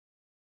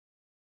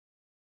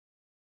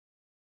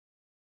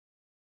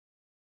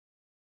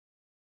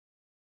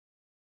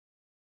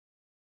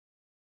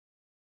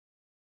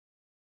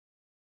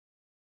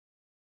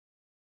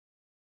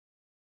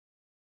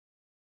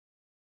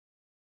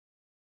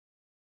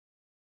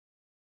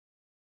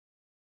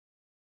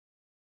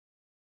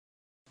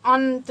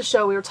on the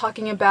show we were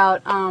talking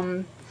about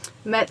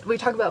we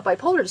talk about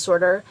bipolar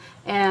disorder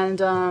and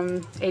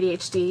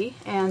ADHD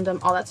and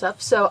all that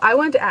stuff. So I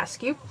wanted to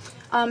ask you,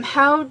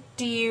 how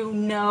do you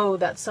know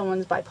that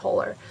someone's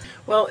bipolar?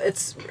 Well,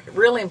 it's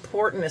really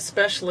important,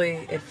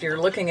 especially if you're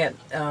looking at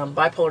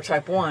bipolar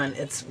type 1,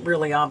 it's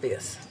really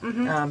obvious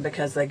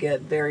because they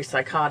get very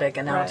psychotic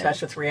and out of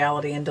touch with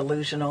reality and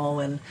delusional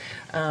and,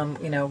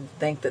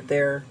 think that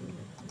they're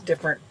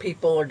different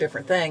people or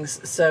different things.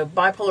 So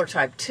bipolar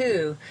type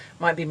 2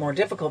 might be more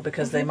difficult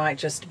because they might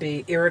just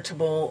be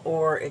irritable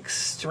or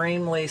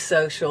extremely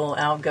social,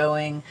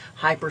 outgoing,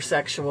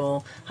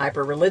 hypersexual,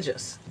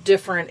 hyper-religious.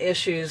 Different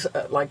issues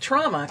like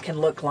trauma can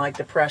look like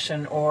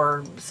depression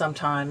or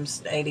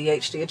sometimes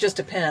ADHD. It just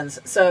depends.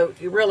 So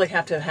you really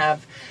have to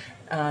have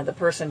the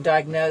person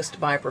diagnosed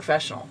by a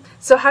professional.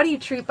 So how do you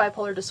treat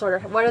bipolar disorder?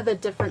 What are the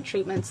different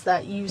treatments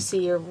that you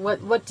see, or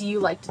what do you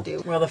like to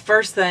do? Well, the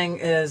first thing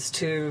is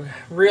to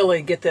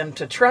really get them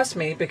to trust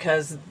me,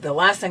 because the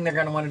last thing they're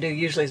going to want to do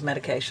usually is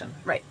medication.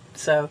 Right.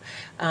 So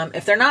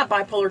if they're not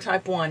bipolar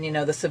type 1,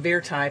 the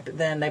severe type,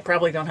 then they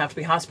probably don't have to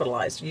be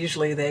hospitalized.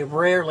 Usually they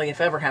rarely, if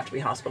ever, have to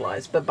be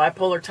hospitalized. But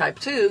bipolar type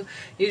 2,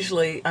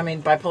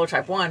 bipolar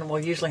type 1 will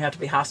usually have to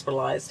be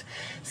hospitalized.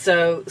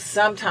 So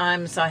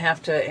sometimes I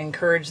have to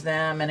encourage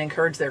them and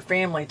encourage their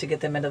family to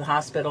get them into the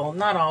hospital.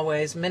 Not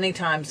always. Many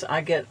times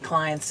I get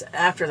clients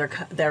after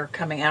they're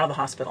coming out of the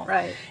hospital.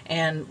 Right.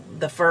 And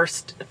the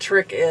first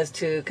trick is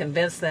to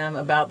convince them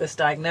about this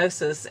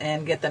diagnosis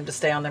and get them to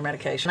stay on their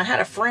medication. I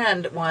had a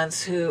friend once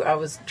who I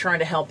was trying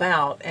to help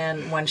out,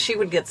 and when she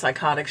would get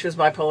psychotic, she was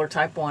bipolar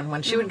type 1,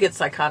 when she would get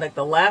psychotic,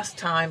 the last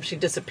time she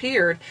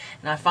disappeared,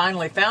 and I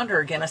finally found her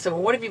again, I said,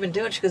 well, what have you been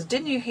doing? She goes,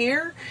 didn't you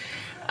hear?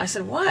 I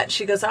said, what?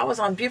 She goes, I was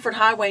on Buford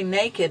Highway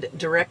naked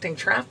directing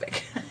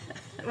traffic.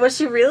 Was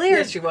she really?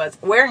 Yes, she was.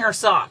 Wearing her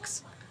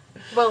socks.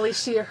 Well, at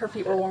least her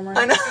feet were warmer.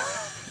 I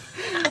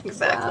know.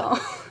 Exactly. Wow.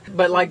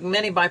 But like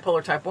many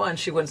bipolar type 1,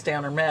 she wouldn't stay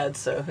on her meds,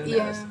 so who knows?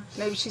 Yeah,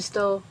 maybe she's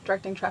still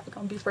directing traffic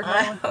on Buford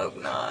Highway. I hope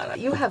not.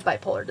 You have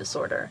bipolar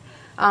disorder.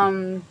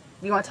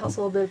 You want to tell us a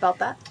little bit about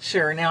that?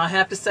 Sure. Now, I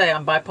have to say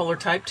I'm bipolar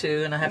type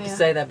 2, and I have to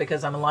say that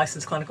because I'm a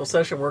licensed clinical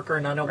social worker,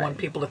 and I don't want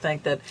people to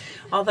think that,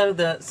 although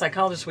the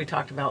psychologist we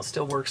talked about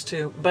still works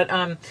too.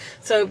 But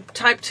so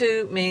type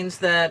 2 means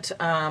that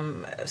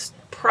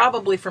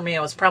probably for me,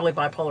 I was probably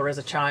bipolar as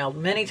a child.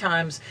 Many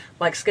times,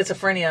 like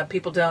schizophrenia,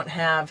 people don't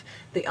have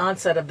the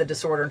onset of the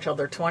disorder until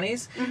their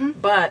 20s.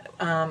 But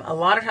a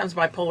lot of times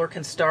bipolar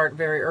can start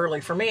very early.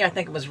 For me, I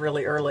think it was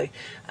really early.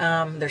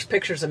 There's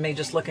pictures of me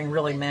just looking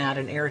really mad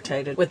and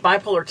irritated. With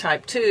bipolar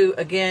type 2,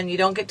 again, you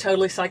don't get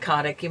totally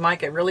psychotic. You might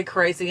get really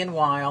crazy and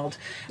wild,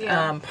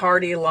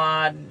 party a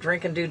lot,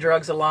 drink and do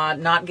drugs a lot,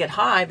 not get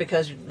high,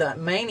 because the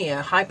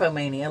mania,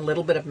 hypomania, a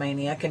little bit of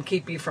mania, can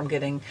keep you from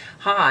getting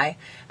high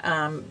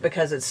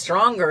because it's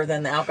stronger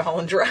than the alcohol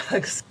and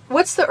drugs.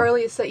 What's the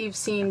earliest that you've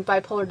seen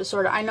bipolar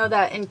disorder? I know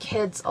that in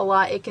kids a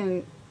lot it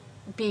can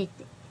be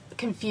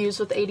confused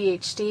with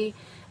ADHD,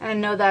 and I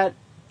know that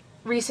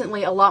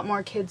recently a lot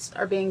more kids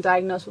are being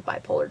diagnosed with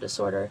bipolar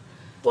disorder.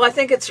 Well, I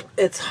think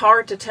it's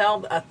hard to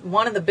tell.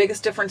 One of the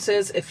biggest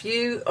differences, if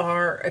you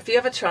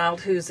have a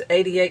child who's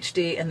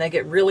ADHD and they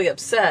get really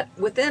upset,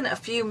 within a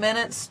few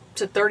minutes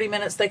to 30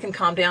 minutes they can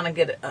calm down and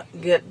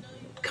get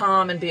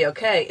calm and be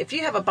okay. If you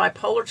have a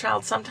bipolar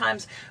child,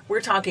 sometimes we're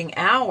talking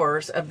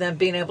hours of them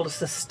being able to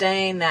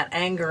sustain that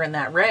anger and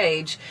that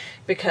rage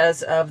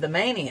because of the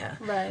mania.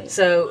 Right.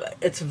 So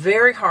it's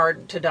very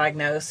hard to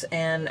diagnose,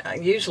 and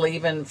usually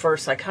even for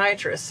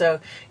psychiatrists. So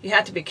you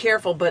have to be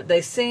careful, but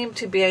they seem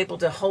to be able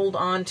to hold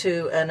on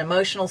to an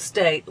emotional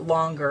state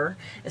longer,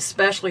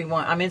 especially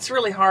it's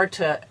really hard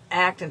to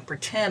act and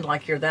pretend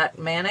like you're that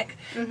manic.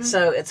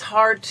 So it's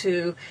hard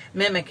to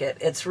mimic it.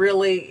 It's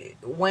really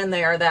when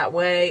they are that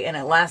way and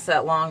it lasts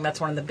that long, that's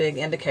one of the big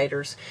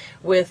indicators.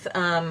 With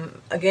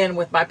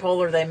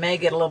bipolar, they may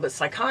get a little bit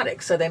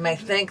psychotic. So they may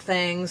think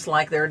things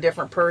like they're a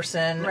different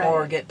person,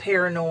 or get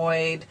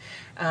paranoid.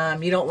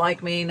 You don't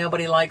like me,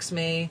 nobody likes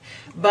me.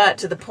 But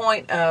to the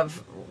point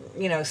of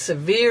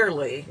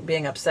severely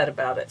being upset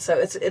about it. So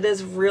it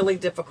is really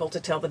difficult to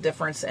tell the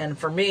difference. And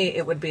for me,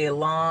 it would be a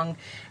long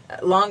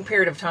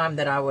period of time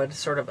that I would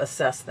sort of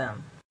assess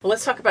them. Well,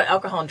 let's talk about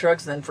alcohol and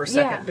drugs then for a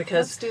second,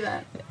 because let's do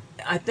that.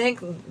 I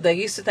think they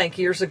used to think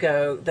years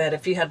ago that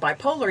if you had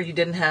bipolar, you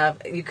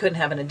couldn't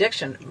have an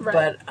addiction. Right.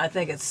 But I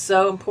think it's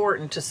so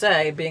important to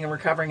say, being a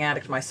recovering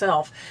addict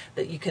myself,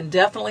 that you can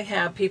definitely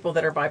have people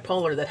that are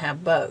bipolar that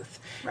have both.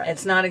 Right.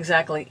 It's not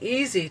exactly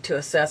easy to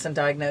assess and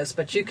diagnose,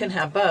 but you can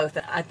have both.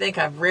 I think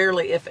I've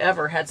rarely, if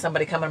ever, had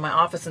somebody come in my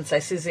office and say,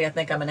 Suzi, I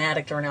think I'm an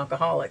addict or an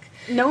alcoholic.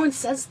 No one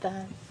says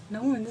that.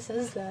 No one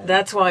says that.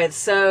 That's why it's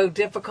so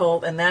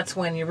difficult, and that's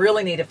when you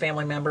really need a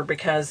family member,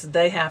 because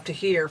they have to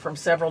hear from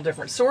several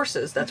different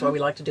sources. That's why we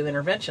like to do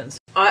interventions.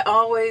 I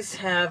always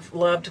have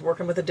loved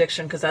working with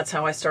addiction because that's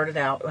how I started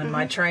out. And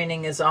my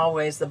training is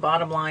always, the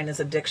bottom line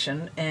is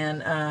addiction.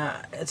 And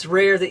it's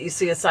rare that you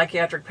see a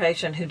psychiatric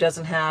patient who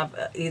doesn't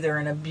have either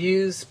an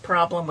abuse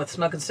problem with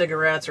smoking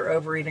cigarettes or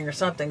overeating or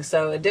something.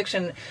 So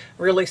addiction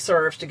really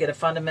serves to get a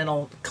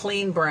fundamental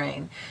clean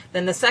brain.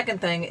 Then the second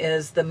thing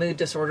is the mood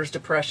disorders,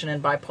 depression,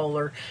 and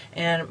bipolar.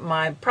 And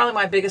probably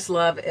my biggest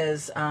love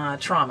is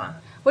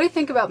trauma. What do you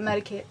think about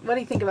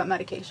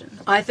medication?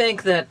 I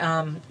think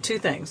that two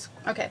things.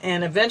 Okay.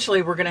 And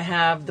eventually we're going to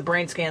have the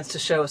brain scans to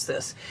show us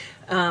this.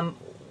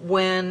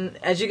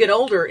 As you get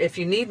older, if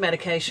you need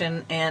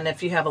medication and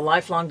if you have a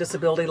lifelong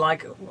disability,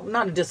 like,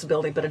 not a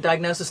disability, but a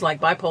diagnosis like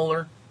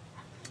bipolar,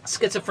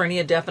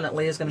 schizophrenia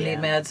definitely is going to need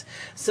meds,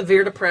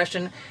 severe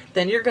depression,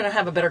 then you're going to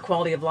have a better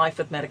quality of life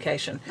with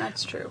medication.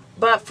 That's true.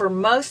 But for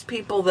most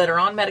people that are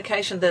on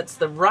medication that's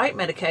the right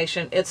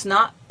medication, it's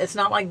not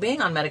like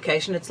being on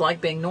medication, it's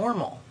like being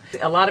normal.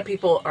 A lot of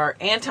people are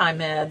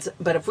anti-meds,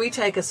 but if we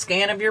take a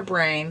scan of your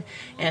brain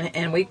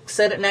and we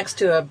set it next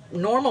to a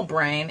normal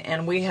brain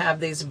and we have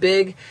these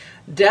big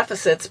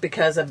deficits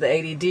because of the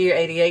ADD or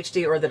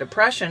ADHD or the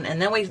depression,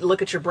 and then we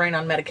look at your brain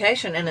on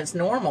medication and it's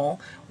normal,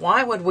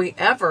 why would we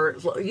ever?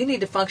 You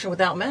need to function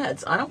without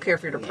meds. I don't care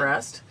if you're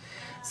depressed.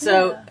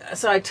 So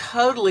I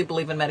totally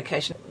believe in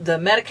medication. The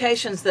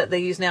medications that they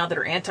use now that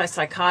are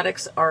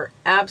antipsychotics are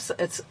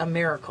it's a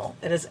miracle.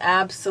 It is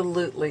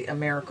absolutely a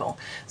miracle.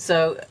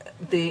 So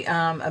the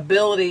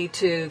ability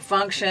to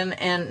function,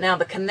 and now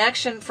the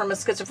connection from a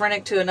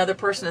schizophrenic to another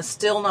person is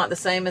still not the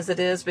same as it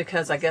is,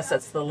 because I guess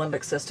that's the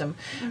limbic system.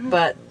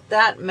 But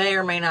that may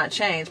or may not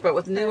change. But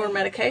with newer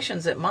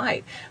medications, it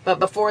might. But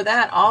before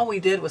that, all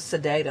we did was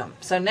sedate them.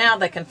 So now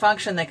they can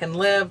function, they can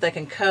live, they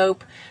can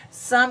cope.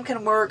 Some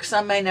can work,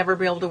 some may never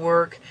be able to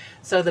work.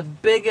 So the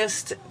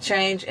biggest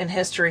change in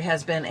history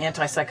has been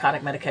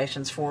antipsychotic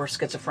medications for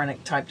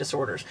schizophrenic type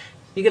disorders.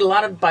 You get a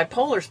lot of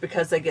bipolars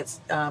because they get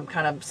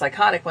kind of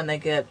psychotic when they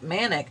get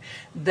manic.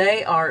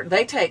 They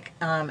take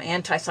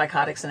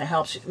antipsychotics and it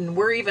helps. And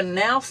we're even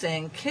now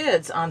seeing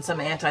kids on some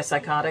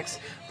antipsychotics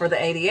for the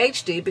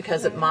ADHD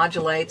because it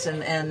modulates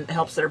and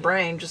helps their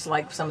brain just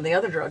like some of the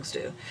other drugs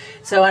do.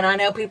 So, and I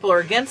know people are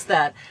against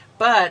that.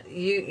 But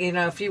you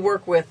know, if you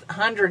work with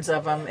hundreds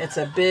of them, it's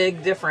a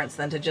big difference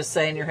than to just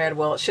say in your head,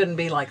 well, it shouldn't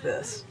be like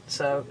this.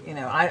 So, you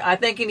know, I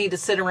think you need to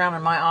sit around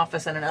in my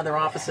office and in other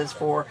offices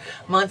for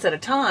months at a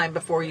time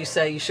before you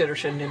say you should or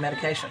shouldn't do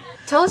medication.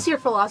 Tell us your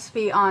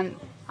philosophy on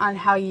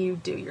how you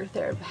do your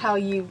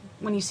therapy,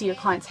 when you see your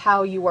clients,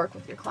 how you work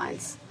with your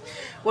clients.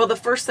 Well, the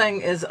first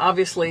thing is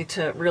obviously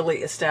to really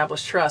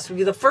establish trust.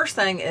 The first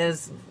thing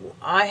is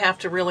I have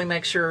to really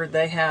make sure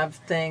they have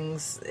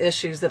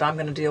issues that I'm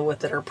going to deal with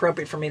that are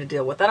appropriate for me to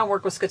deal with. I don't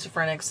work with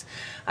schizophrenics.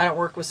 I don't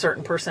work with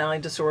certain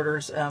personality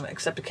disorders,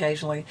 except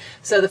occasionally.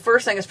 So the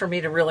first thing is for me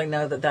to really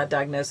know that that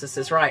diagnosis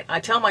is right. I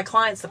tell my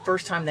clients the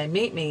first time they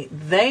meet me,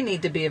 they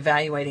need to be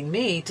evaluating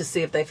me to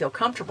see if they feel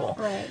comfortable.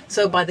 Right.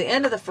 So by the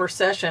end of the first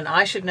session,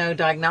 I should know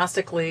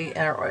diagnostically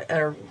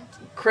or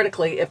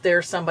critically if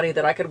there's somebody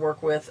that I could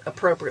work with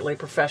appropriately,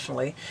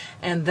 professionally,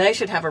 and they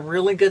should have a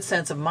really good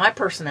sense of my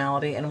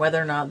personality and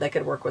whether or not they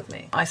could work with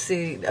me. I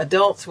see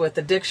adults with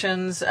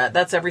addictions,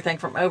 that's everything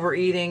from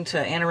overeating to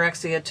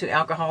anorexia to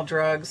alcohol,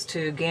 drugs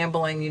to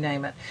gambling, you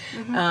name it,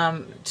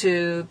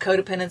 to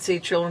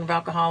codependency, children of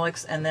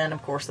alcoholics, and then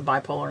of course the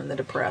bipolar and the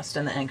depressed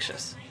and the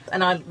anxious.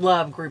 And I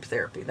love group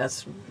therapy.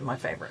 That's my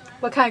favorite.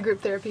 What kind of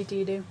group therapy do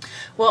you do?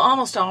 Well,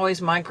 almost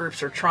always my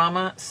groups are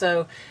trauma.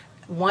 So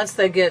once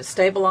they get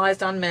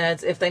stabilized on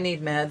meds, if they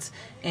need meds,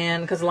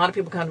 and because a lot of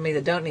people come to me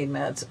that don't need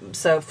meds.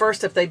 So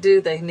first, if they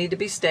do, they need to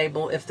be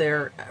stable. If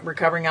they're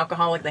recovering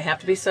alcoholic, they have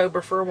to be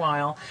sober for a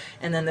while.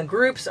 And then the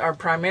groups are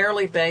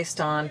primarily based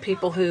on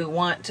people who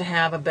want to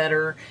have a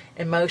better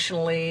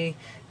emotionally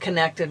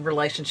connected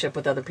relationship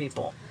with other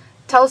people.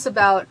 Tell us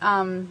about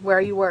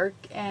where you work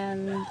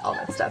and all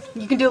that stuff.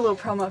 You can do a little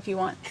promo if you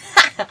want.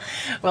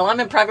 Well, I'm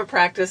in private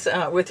practice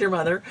with your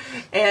mother,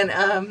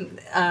 and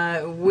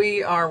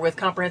we are with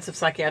comprehensive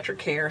psychiatric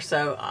care.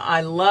 So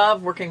I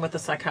love working with a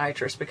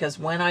psychiatrist because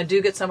when I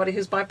do get somebody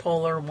who's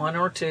bipolar, 1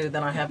 or 2,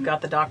 then I have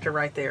got the doctor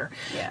right there.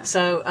 Yeah.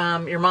 So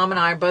your mom and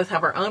I both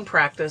have our own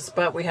practice,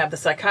 but we have the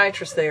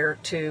psychiatrist there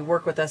to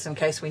work with us in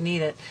case we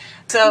need it.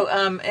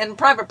 So in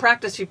private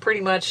practice, you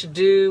pretty much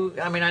do,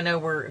 I mean, I know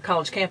we're a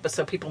college campus,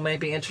 so people may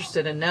be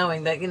interested in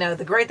knowing that, you know,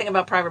 the great thing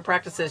about private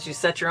practice is you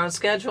set your own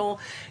schedule,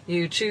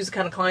 you choose the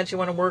kind of clients you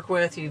want to work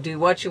with, you do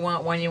what you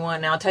want, when you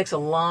want. Now, it takes a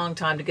long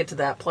time to get to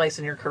that place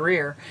in your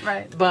career.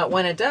 Right. But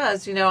when it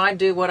does, you know, I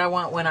do what I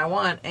want, when I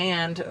want,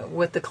 and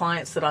with the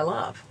clients that I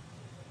love.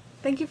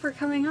 Thank you for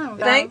coming on.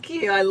 Thank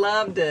you. I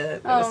loved it.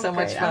 It was so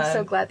much fun. I'm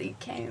so glad that you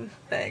came.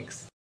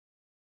 Thanks.